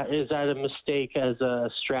 or is that a mistake as a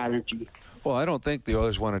strategy? Well, I don't think the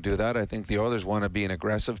Oilers want to do that. I think the Oilers want to be an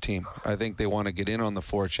aggressive team. I think they want to get in on the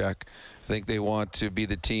forecheck. I think they want to be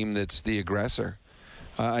the team that's the aggressor.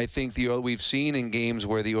 I think we've seen in games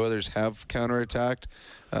where the Oilers have counterattacked.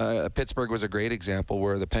 Pittsburgh was a great example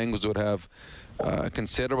where the Penguins would have a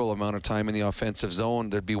considerable amount of time in the offensive zone.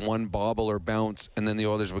 There'd be one bobble or bounce, and then the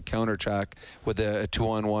Oilers would counterattack with a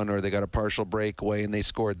 2-on-1, or they got a partial breakaway and they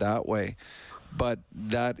scored that way. But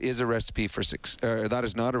that is a recipe for that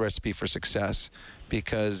is not a recipe for success,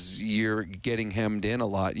 because you're getting hemmed in a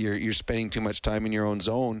lot. You're spending too much time in your own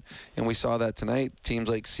zone, and we saw that tonight. Teams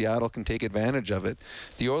like Seattle can take advantage of it.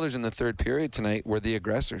 The Oilers in the third period tonight were the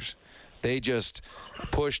aggressors. They just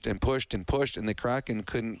pushed and pushed and pushed, and the Kraken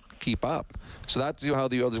couldn't keep up. So that's how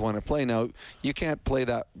the Oilers want to play. Now, you can't play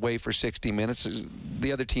that way for 60 minutes.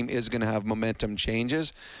 The other team is going to have momentum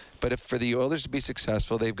changes. But if for the Oilers to be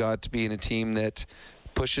successful, they've got to be in a team that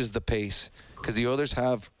pushes the pace, because the Oilers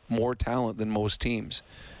have more talent than most teams.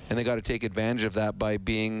 And they got to take advantage of that by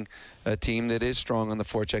being a team that is strong on the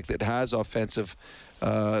forecheck, that has offensive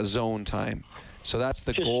zone time. So that's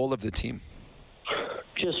the goal of the team.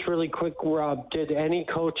 Just really quick, Rob, did any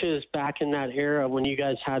coaches back in that era when you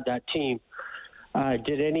guys had that team,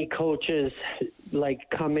 did any coaches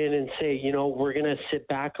come in and say, we're going to sit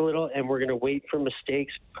back a little and we're going to wait for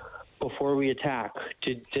mistakes before we attack?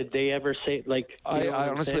 Did they ever say I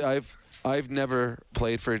honestly, I've never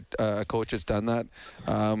played for a coach that's done that.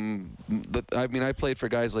 I played for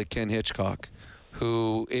guys like Ken Hitchcock,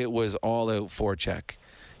 who it was all out forecheck.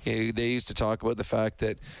 They used to talk about the fact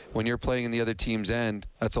that when you're playing in the other team's end,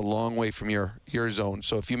 that's a long way from your zone.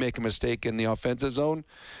 So if you make a mistake in the offensive zone,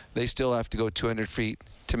 they still have to go 200 feet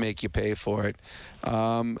to make you pay for it.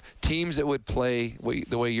 Teams that would play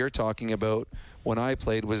the way you're talking about when I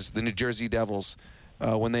played was the New Jersey Devils,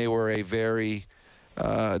 when they were a very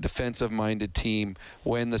defensive-minded team.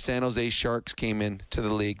 When the San Jose Sharks came into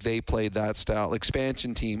the league, they played that style.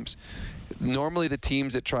 Expansion teams. Normally the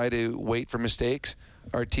teams that try to wait for mistakes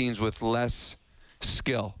are teams with less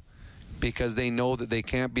skill, because they know that they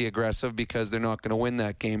can't be aggressive because they're not going to win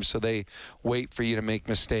that game, so they wait for you to make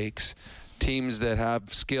mistakes. Teams that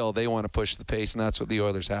have skill, they want to push the pace, and that's what the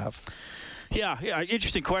Oilers have. Yeah,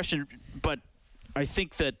 interesting question, but I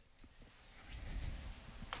think that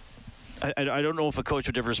I don't know if a coach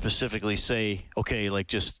would ever specifically say, okay,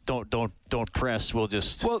 just don't press. We'll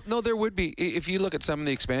just. Well, no, there would be. If you look at some of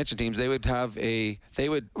the expansion teams, they would have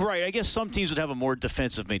right. I guess some teams would have a more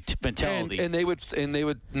defensive mentality, and they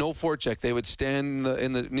would no forecheck. They would stand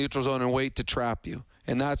in the neutral zone and wait to trap you.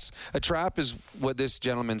 And that's a trap is what this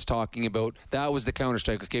gentleman's talking about. That was the counter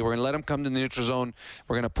strike. Okay, we're going to let them come to the neutral zone.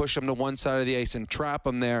 We're going to push them to one side of the ice and trap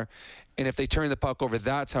them there. And if they turn the puck over,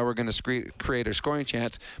 that's how we're going to create a scoring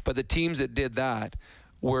chance. But the teams that did that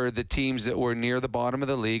were the teams that were near the bottom of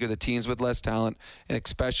the league, or the teams with less talent, and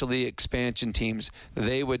especially expansion teams.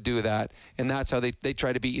 They would do that, and that's how they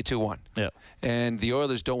try to beat you 2-1. Yeah. And the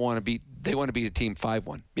Oilers don't want to beat. They want to beat a team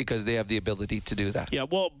 5-1 because they have the ability to do that. Yeah.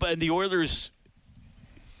 Well, but the Oilers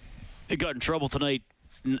got in trouble tonight.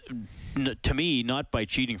 To me, not by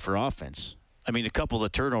cheating for offense. I mean, a couple of the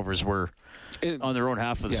turnovers were on their own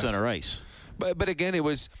half of the center ice. But again, it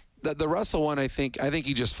was the Russell one. I think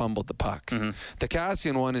he just fumbled the puck. Mm-hmm. The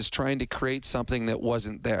Cassian one is trying to create something that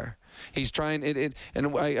wasn't there. He's trying it,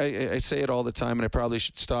 and I say it all the time, and I probably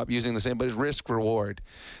should stop using the same, but it's risk reward.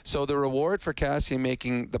 So the reward for Cassian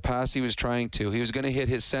making the pass he was trying to, he was going to hit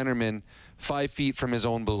his centerman 5 feet from his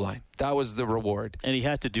own blue line. That was the reward. And he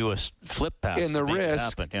had to do a flip pass. And the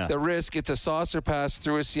risk, it happen. Yeah. The risk, it's a saucer pass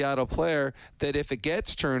through a Seattle player that if it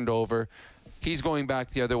gets turned over, he's going back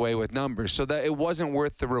the other way with numbers. So that it wasn't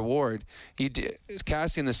worth the reward.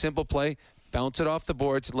 Cassian, the simple play, bounce it off the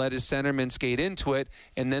boards, let his centerman skate into it,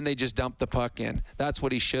 and then they just dump the puck in. That's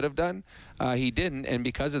what he should have done. He didn't, and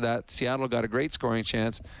because of that, Seattle got a great scoring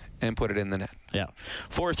chance and put it in the net. Yeah.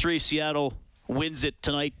 4-3 Seattle wins it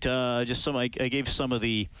tonight. I gave some of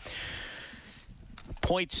the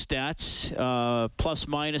point stats. Plus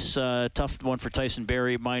minus, tough one for Tyson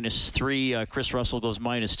Barrie, -3. Chris Russell goes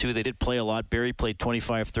 -2. They did play a lot. Barrie played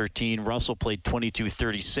 25-13. Russell played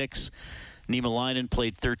 22-36. Niemelainen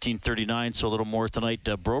played 13-39, so a little more tonight.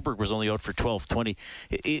 Broberg was only out for 12-20.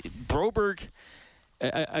 Broberg,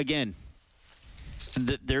 again,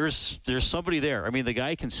 there's somebody there. I mean, the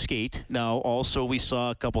guy can skate. Now, also, we saw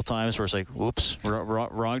a couple times where it's like, whoops,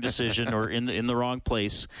 wrong decision or in the wrong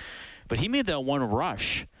place. But he made that one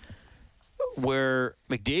rush where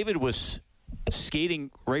McDavid was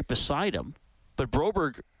skating right beside him, but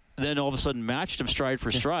Broberg then all of a sudden matched him stride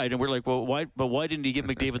for stride, and we're like, well, why? But why didn't he give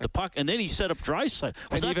McDavid the puck? And then he set up Draisaitl.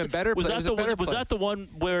 Was that the one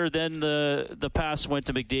where then the pass went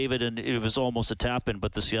to McDavid and it was almost a tap in,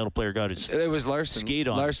 but the Seattle player got his skate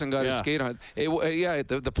on. Larson got his skate on.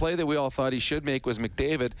 The play that we all thought he should make was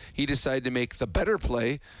McDavid. He decided to make the better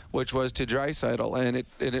play, which was to Draisaitl, and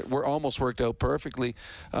it almost worked out perfectly.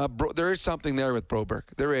 There is something there with Broberg.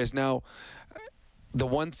 There is now. the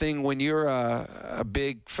one thing when you're a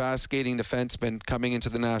big, fast-skating defenseman coming into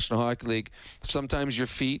the National Hockey League, sometimes your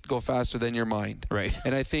feet go faster than your mind. Right.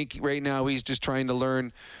 And I think right now he's just trying to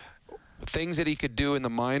learn things that he could do in the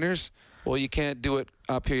minors. Well, you can't do it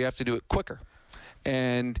up here. You have to do it quicker.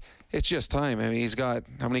 And it's just time. I mean, he's got,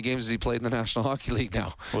 how many games has he played in the National Hockey League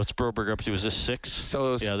now? What's Broberg up to? Was this 6?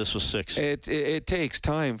 So yeah, this was 6. It takes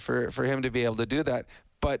time for him to be able to do that.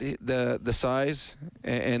 But the size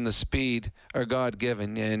and the speed are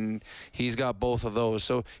God-given, and he's got both of those.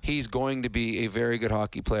 So he's going to be a very good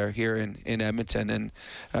hockey player here in Edmonton. And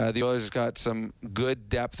the Oilers got some good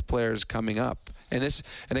depth players coming up. And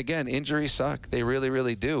again, injuries suck. They really,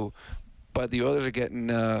 really do. But the Oilers are getting,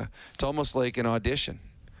 it's almost like an audition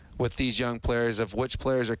with these young players of which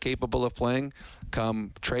players are capable of playing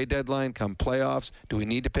come trade deadline, come playoffs. Do we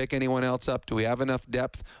need to pick anyone else up? Do we have enough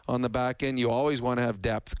depth on the back end? You always want to have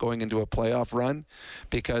depth going into a playoff run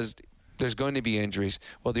because there's going to be injuries.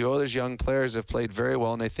 Well, the Oilers' young players have played very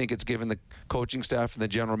well, and I think it's given the coaching staff and the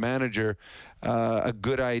general manager a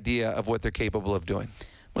good idea of what they're capable of doing.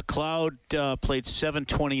 McLeod played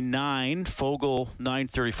 7:29. Fogle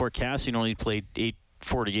 9:34. Cassian only played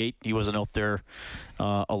 8:48. He wasn't out there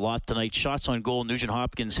a lot tonight. Shots on goal. Nugent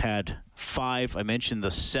Hopkins had 5. I mentioned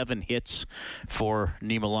the 7 hits for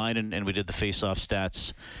Niemelainen, and we did the face-off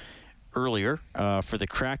stats earlier. For the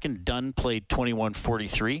Kraken, Dunn played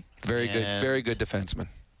 21:43. Very good defenseman.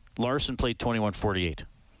 Larson played 21:48.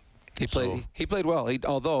 He played well.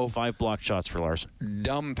 Although 5 blocked shots for Larson.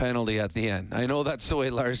 Dumb penalty at the end. I know that's the way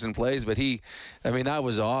Larson plays, but that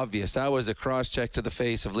was obvious. That was a cross-check to the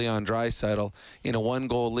face of Leon Draisaitl. In a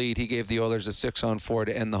 1-goal lead, he gave the Oilers a 6-on-4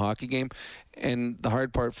 to end the hockey game. And the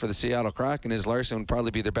hard part for the Seattle Kraken is Larson would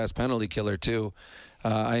probably be their best penalty killer, too.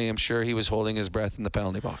 I am sure he was holding his breath in the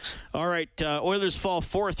penalty box. All right, Oilers fall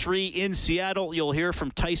 4-3 in Seattle. You'll hear from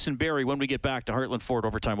Tyson Barrie when we get back to Heartland Ford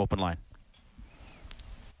Overtime Open Line.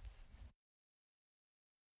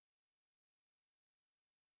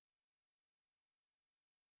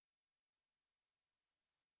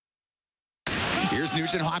 Here's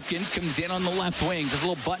Nugent Hopkins, comes in on the left wing, does a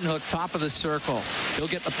little button hook, top of the circle. He'll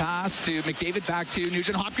get the pass to McDavid, back to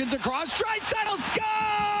Nugent Hopkins across. Draisaitl scores!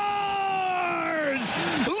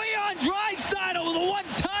 Leon Draisaitl with a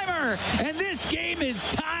one-timer, and this game is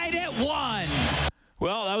tied at 1.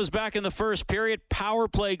 Well, that was back in the first period. Power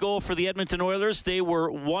play goal for the Edmonton Oilers. They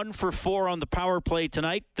were 1 for 4 on the power play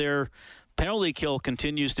tonight. Their penalty kill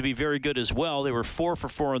continues to be very good as well. They were 4 for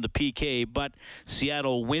 4 on the PK, but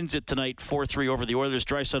Seattle wins it tonight 4-3 over the Oilers.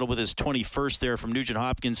 Draisaitl with his 21st there from Nugent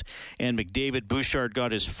Hopkins and McDavid. Bouchard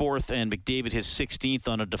got his 4th and McDavid his 16th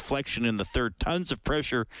on a deflection in the third. Tons of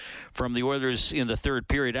pressure from the Oilers in the third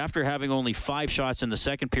period. After having only 5 shots in the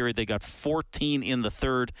second period, they got 14 in the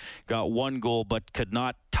third, got 1 goal, but could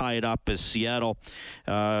not tie it up as Seattle,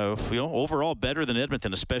 overall better than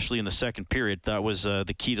Edmonton, especially in the second period. That was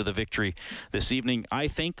the key to the victory this evening, I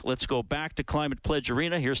think. Let's go back to Climate Pledge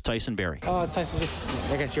Arena. Here's Tyson Barrie. Tyson, just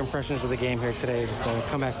I guess your impressions of the game here today. Just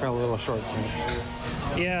come back for a little short.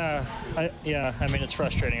 Yeah. I mean, it's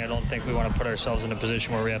frustrating. I don't think we want to put ourselves in a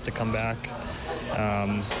position where we have to come back.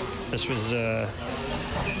 This was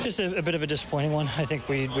just a bit of a disappointing one. I think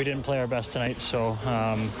we didn't play our best tonight. So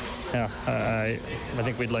I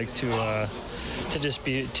think we'd like to just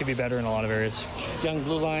be better in a lot of areas. Young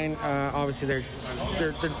blue line, obviously they're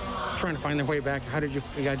trying to find their way back. How did you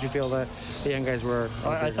feel that the young guys were?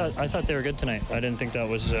 I thought they were good tonight. I didn't think that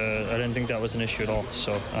was an issue at all.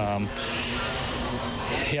 So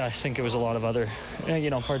I think it was a lot of other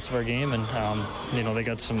parts of our game, and they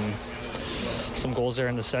got some goals there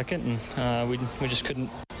in the second, and we just couldn't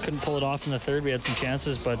pull it off in the third. We had some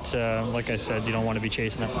chances, but like I said, you don't want to be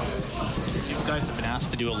chasing it. You guys have been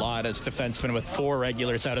asked to do a lot as defensemen with 4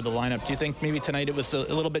 regulars out of the lineup. Do you think maybe tonight it was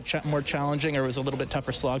a little bit more challenging, or it was a little bit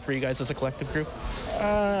tougher slog for you guys as a collective group?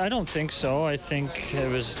 I don't think so. I think it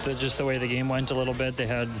was just the way the game went a little bit. They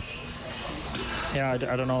had, I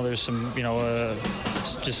don't know, there's some,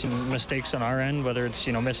 just some mistakes on our end, whether it's,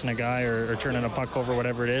 missing a guy or turning a puck over,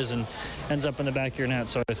 whatever it is, and ends up in the back of your net.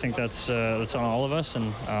 So I think that's on all of us,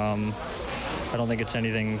 and I don't think it's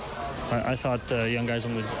anything. I thought young guys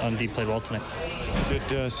on D played well tonight.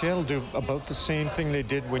 Did Seattle do about the same thing they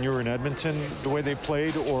did when you were in Edmonton, the way they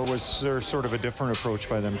played, or was there sort of a different approach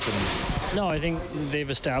by them tonight? No, I think they've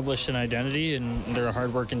established an identity, and they're a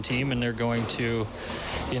hard-working team, and they're going to,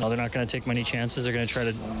 they're not going to take many chances. They're going to try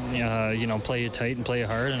to, play you tight and play you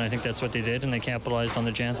hard, and I think that's what they did, and they capitalized on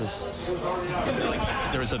their chances.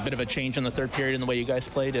 There was a bit of a change in the third period in the way you guys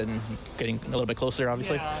played and getting a little bit closer,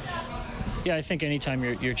 obviously. Yeah, I think anytime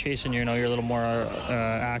you're chasing, you're a little more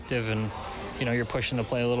active, and you're pushing the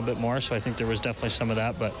play a little bit more. So I think there was definitely some of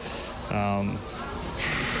that, but.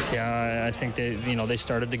 Yeah, I think they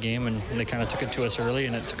started the game and they kind of took it to us early,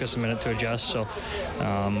 and it took us a minute to adjust. So, we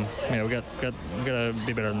got to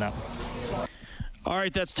be better than that. All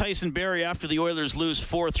right, that's Tyson Barrie after the Oilers lose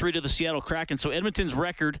 4-3 to the Seattle Kraken. So Edmonton's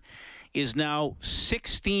record is now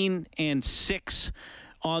 16-6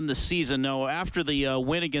 on the season. Now, after the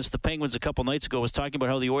win against the Penguins a couple nights ago, I was talking about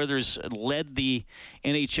how the Oilers led the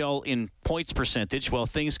NHL in points percentage. Well,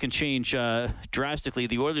 things can change drastically.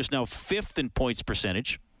 The Oilers now 5th in points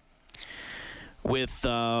percentage, with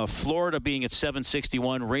Florida being at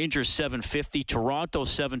 761, Rangers 750, Toronto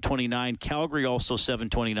 729, Calgary also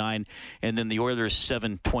 729, and then the Oilers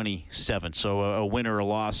 727. So a win or a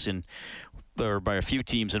loss by a few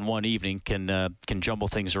teams in one evening can jumble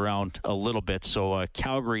things around a little bit. So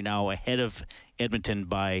Calgary now ahead of Edmonton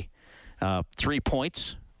by 3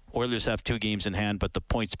 points. Oilers have 2 games in hand, but the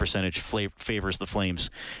points percentage favors the Flames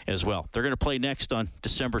as well. They're going to play next on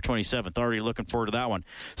December 27th. Already looking forward to that one.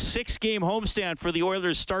 6-game homestand for the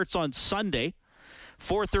Oilers starts on Sunday.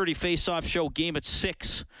 4:30 face-off show, game at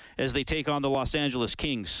 6 as they take on the Los Angeles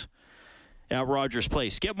Kings at Rogers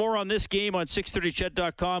Place. Get more on this game on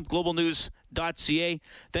 630ched.com, globalnews.ca.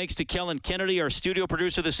 Thanks to Kellen Kennedy, our studio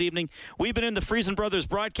producer this evening. We've been in the Friesen Brothers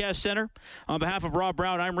Broadcast Center. On behalf of Rob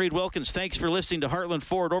Brown, I'm Reed Wilkins. Thanks for listening to Heartland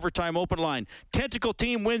Ford Overtime Open Line. Tentacle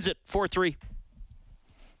team wins it 4-3.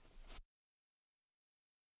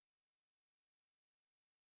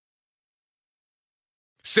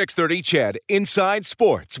 .630 CHED Inside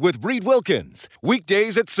Sports with Reed Wilkins.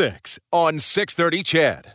 Weekdays at 6 on 630 CHED.